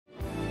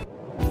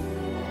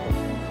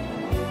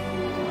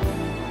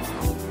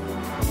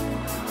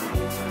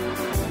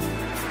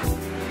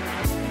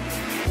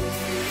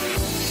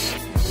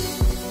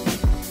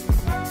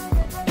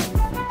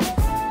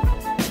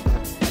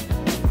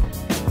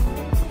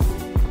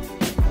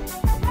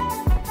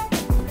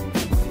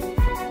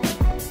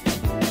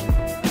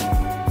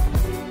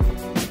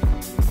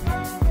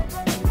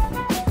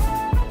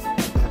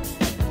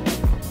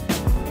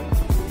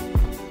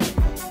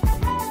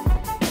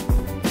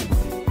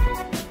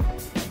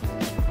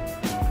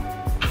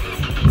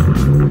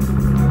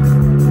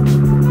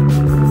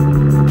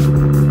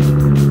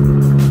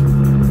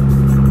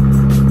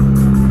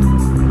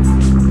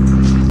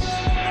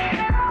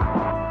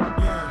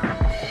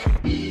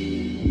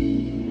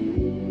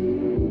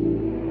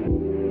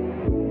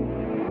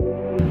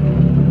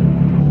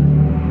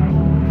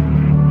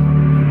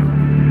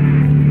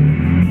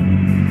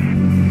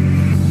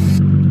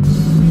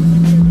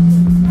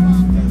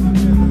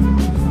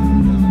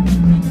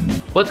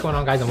What's going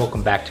on, guys, and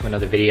welcome back to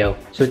another video.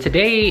 So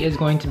today is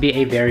going to be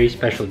a very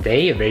special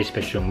day, a very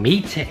special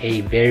meet,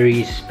 a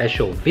very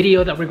special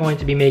video that we're going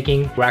to be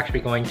making. We're actually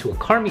going to a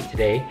car meet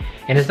today,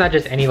 and it's not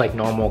just any like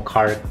normal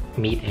car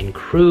meet and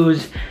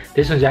cruise.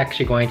 This one's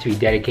actually going to be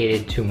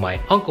dedicated to my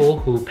uncle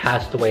who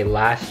passed away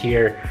last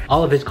year.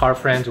 All of his car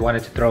friends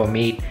wanted to throw a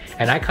meet,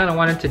 and I kind of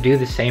wanted to do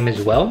the same as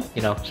well.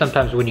 You know,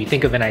 sometimes when you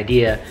think of an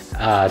idea,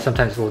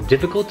 sometimes it's a little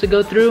difficult to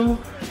go through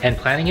and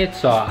planning it.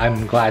 So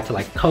I'm glad to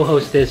like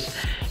co-host this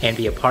and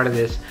be a part of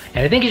this.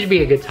 And I think it should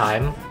be a good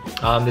time.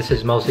 This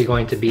is mostly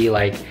going to be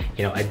like,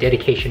 you know, a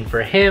dedication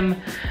for him,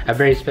 a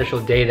very special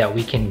day that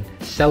we can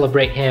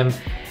celebrate him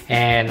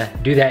and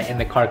do that in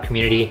the car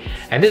community.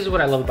 And this is what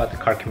I love about the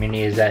car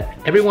community, is that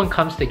everyone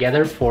comes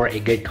together for a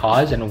good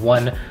cause and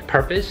one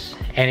purpose.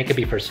 And it could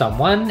be for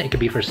someone, it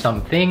could be for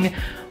something,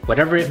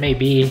 whatever it may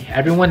be,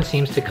 everyone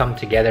seems to come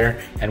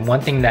together. And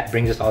one thing that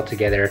brings us all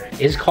together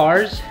is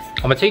cars.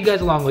 I'm gonna take you guys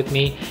along with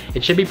me.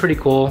 It should be pretty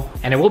cool.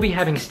 And it will be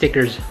having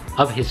stickers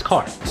of his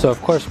car. So of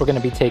course we're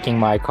gonna be taking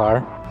my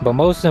car, but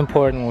most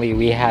importantly,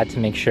 we had to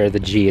make sure the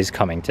G is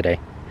coming today.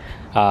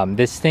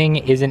 This thing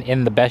isn't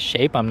in the best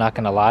shape, I'm not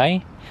gonna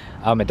lie.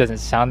 It doesn't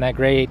sound that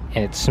great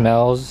and it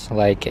smells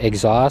like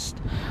exhaust,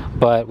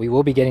 but we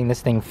will be getting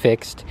this thing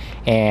fixed.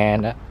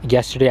 And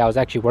yesterday I was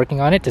actually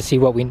working on it to see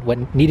what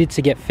needed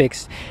to get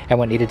fixed and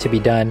what needed to be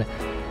done.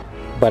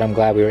 But I'm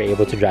glad we were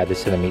able to drive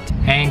this to the meet.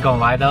 I ain't gonna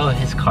lie though,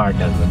 his car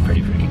does look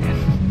pretty freaking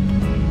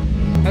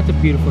good. That's a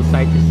beautiful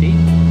sight to see.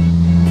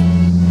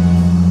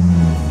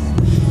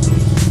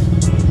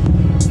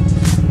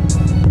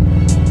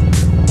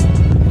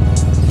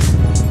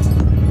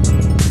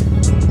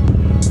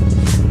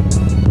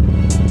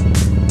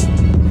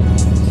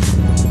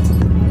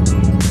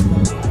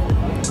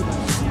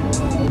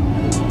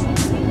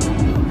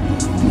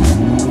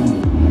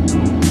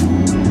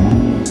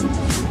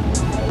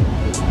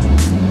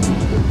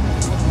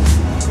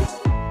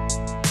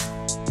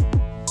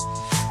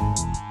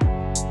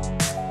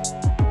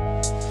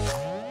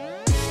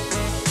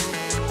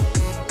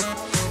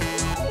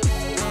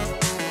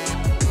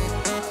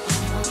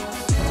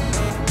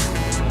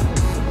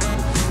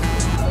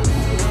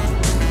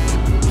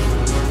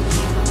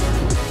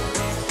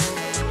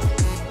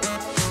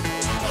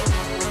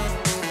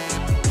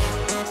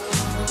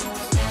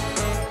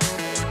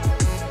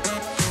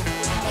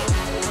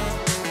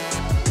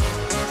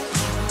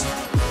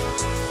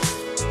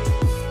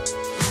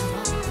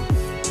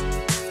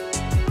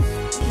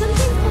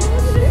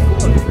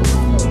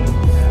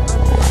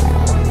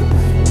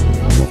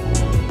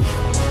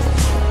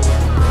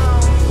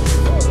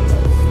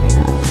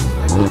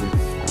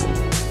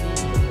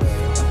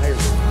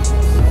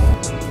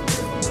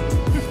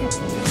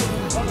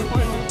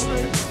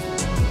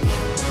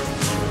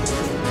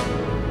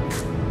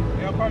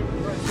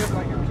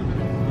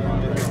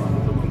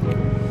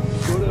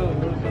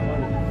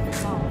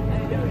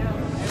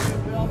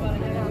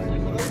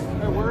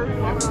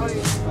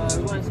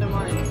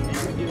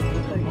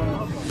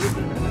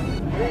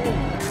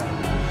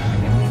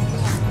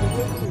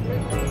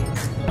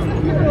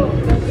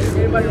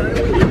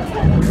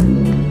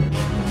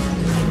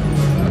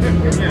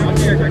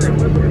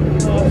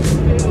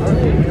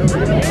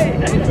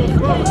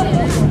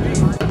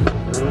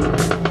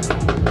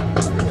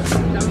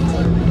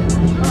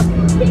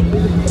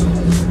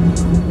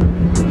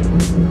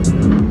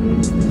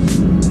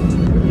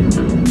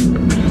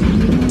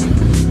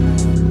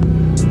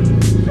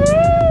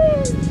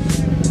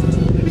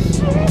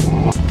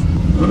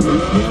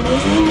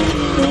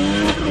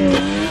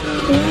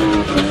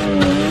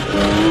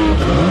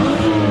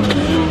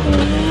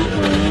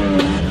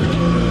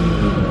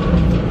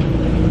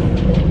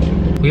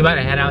 We about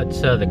to head out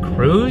to the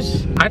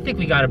cruise. I think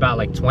we got about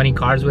like 20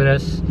 cars with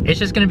us. It's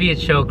just gonna be a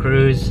chill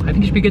cruise. I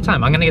think it should be a good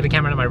time. I'm gonna get the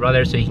camera to my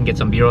brother so he can get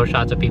some B-roll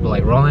shots of people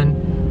like rolling.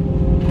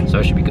 So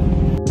it should be good.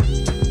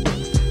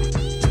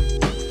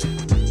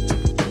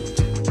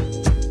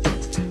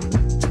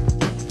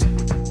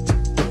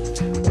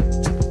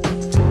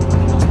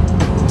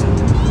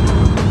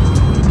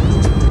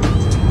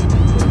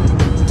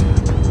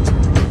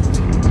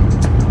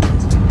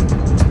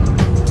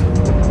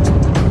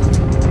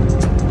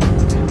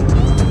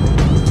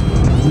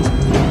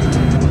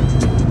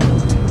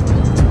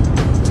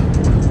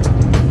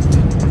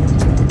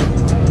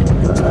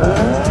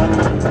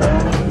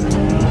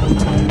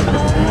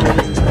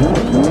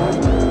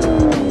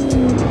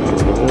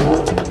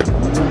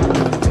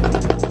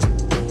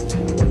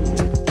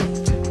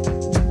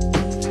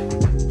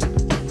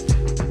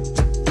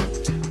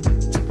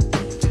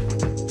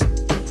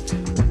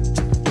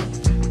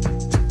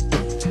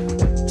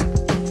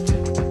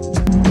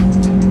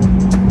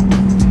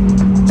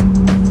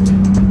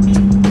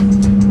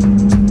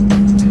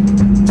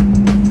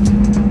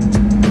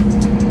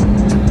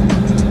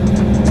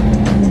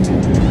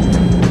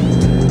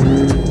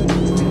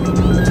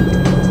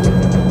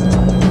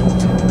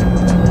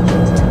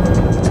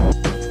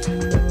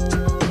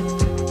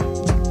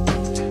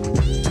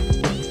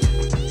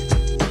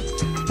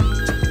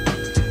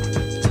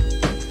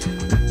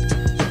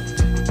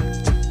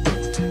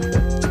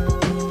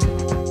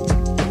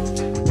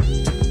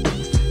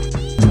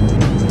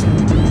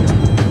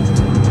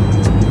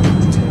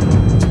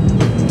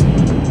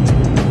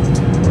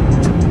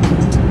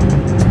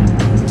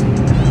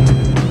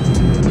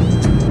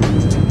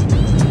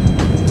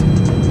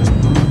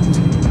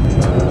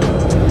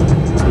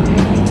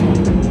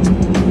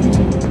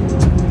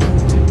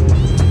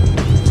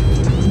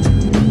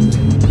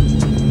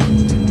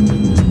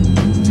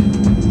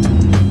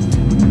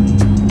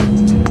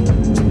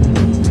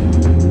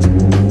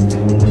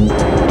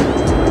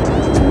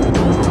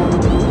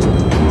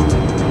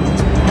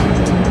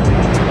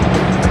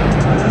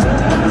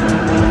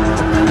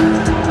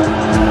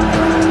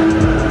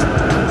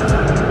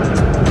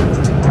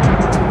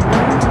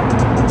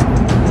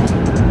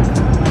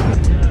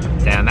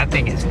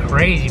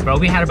 crazy, bro.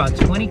 We had about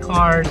 20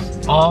 cars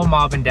all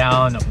mobbing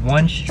down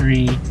one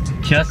street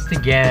just to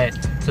get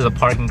to the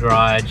parking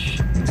garage.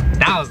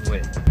 That was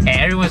lit. And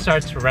everyone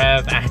starts to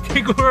rev. I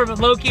think we're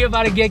low-key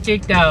about to get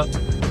kicked out,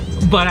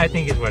 but I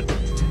think it's worth it.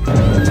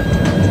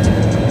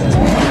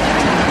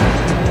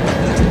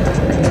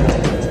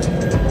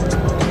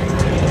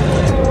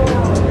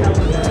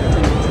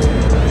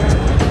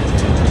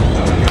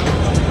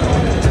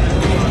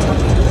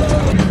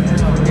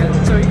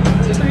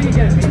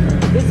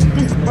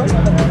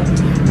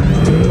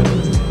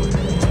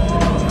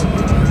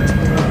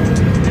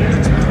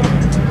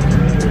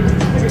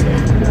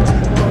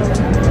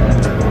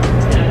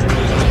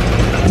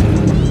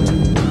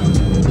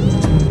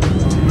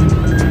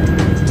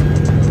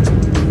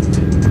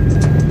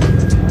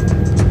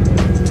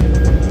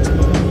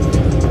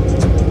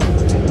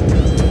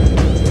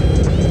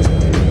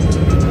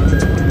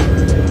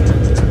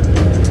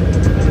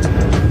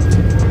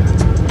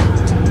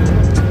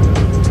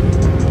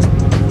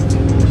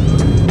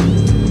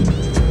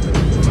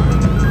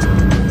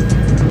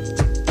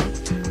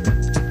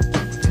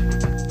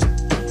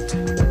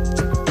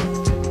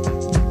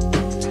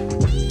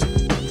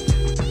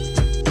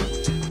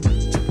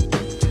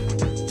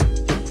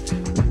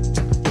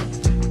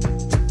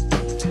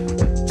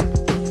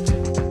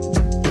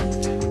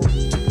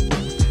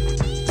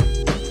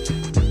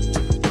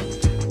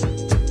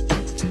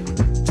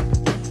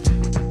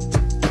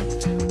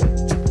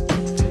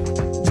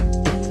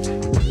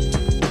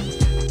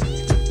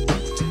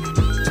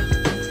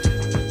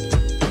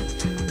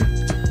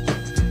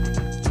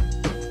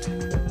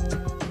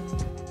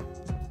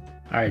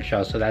 Alright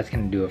y'all, so that's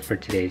gonna do it for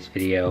today's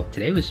video.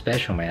 Today was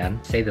special, man,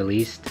 to say the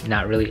least.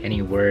 Not really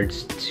any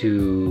words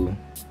to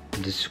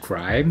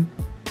describe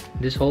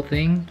this whole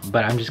thing,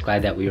 but I'm just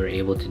glad that we were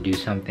able to do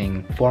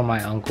something for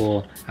my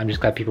uncle. I'm just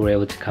glad people were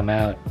able to come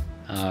out,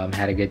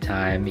 had a good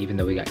time, even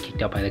though we got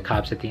kicked out by the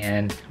cops at the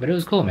end. But it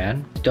was cool,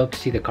 man. It's dope to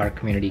see the car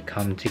community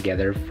come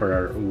together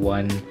for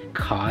one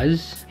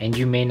cause, and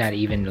you may not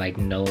even like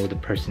know the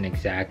person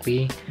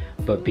exactly,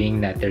 but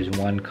being that there's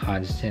one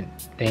constant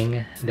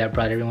thing that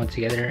brought everyone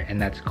together, and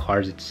that's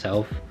cars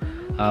itself.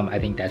 I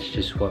think that's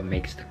just what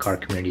makes the car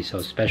community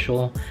so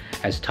special.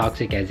 As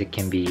toxic as it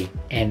can be,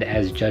 and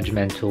as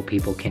judgmental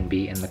people can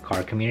be in the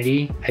car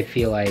community, I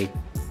feel like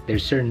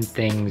there's certain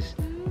things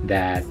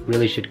that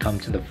really should come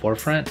to the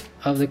forefront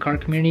of the car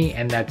community,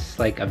 and that's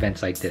like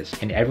events like this.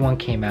 And everyone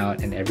came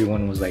out and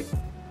everyone was like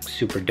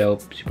super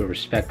dope, super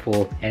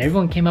respectful, and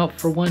everyone came out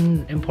for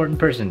one important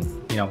person.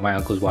 You know, my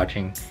uncle's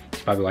watching.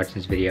 He's probably watching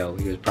this video.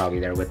 He was probably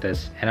there with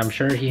us, and I'm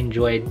sure he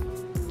enjoyed,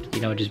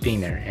 you know, just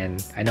being there.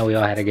 And I know we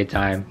all had a good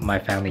time. My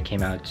family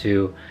came out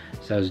too,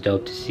 so it was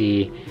dope to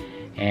see.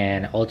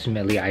 And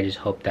ultimately, I just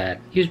hope that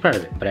he was proud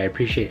of it. But I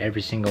appreciate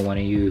every single one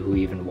of you who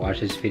even watched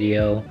this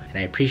video, and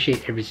I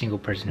appreciate every single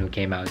person who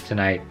came out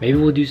tonight. Maybe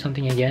we'll do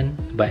something again,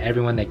 but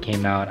everyone that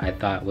came out, I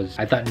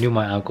thought knew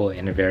my uncle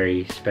in a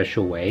very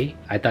special way.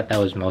 I thought that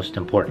was most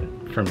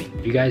important for me.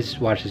 If you guys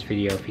watch this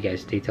video, if you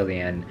guys stay till the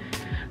end,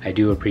 I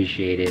do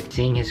appreciate it.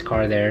 Seeing his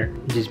car there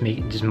just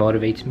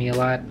motivates me a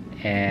lot,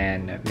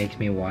 and makes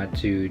me want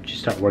to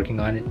just start working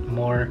on it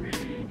more.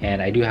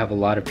 And I do have a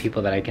lot of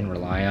people that I can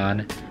rely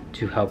on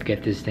to help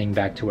get this thing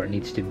back to where it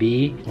needs to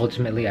be.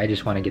 Ultimately, I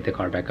just want to get the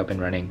car back up and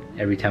running.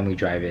 Every time we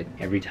drive it,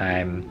 every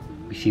time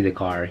we see the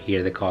car,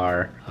 hear the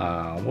car,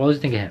 we're always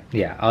thinking,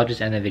 yeah, I'll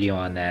just end the video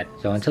on that.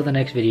 So until the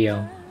next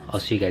video, I'll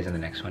see you guys in the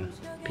next one.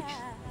 Peace.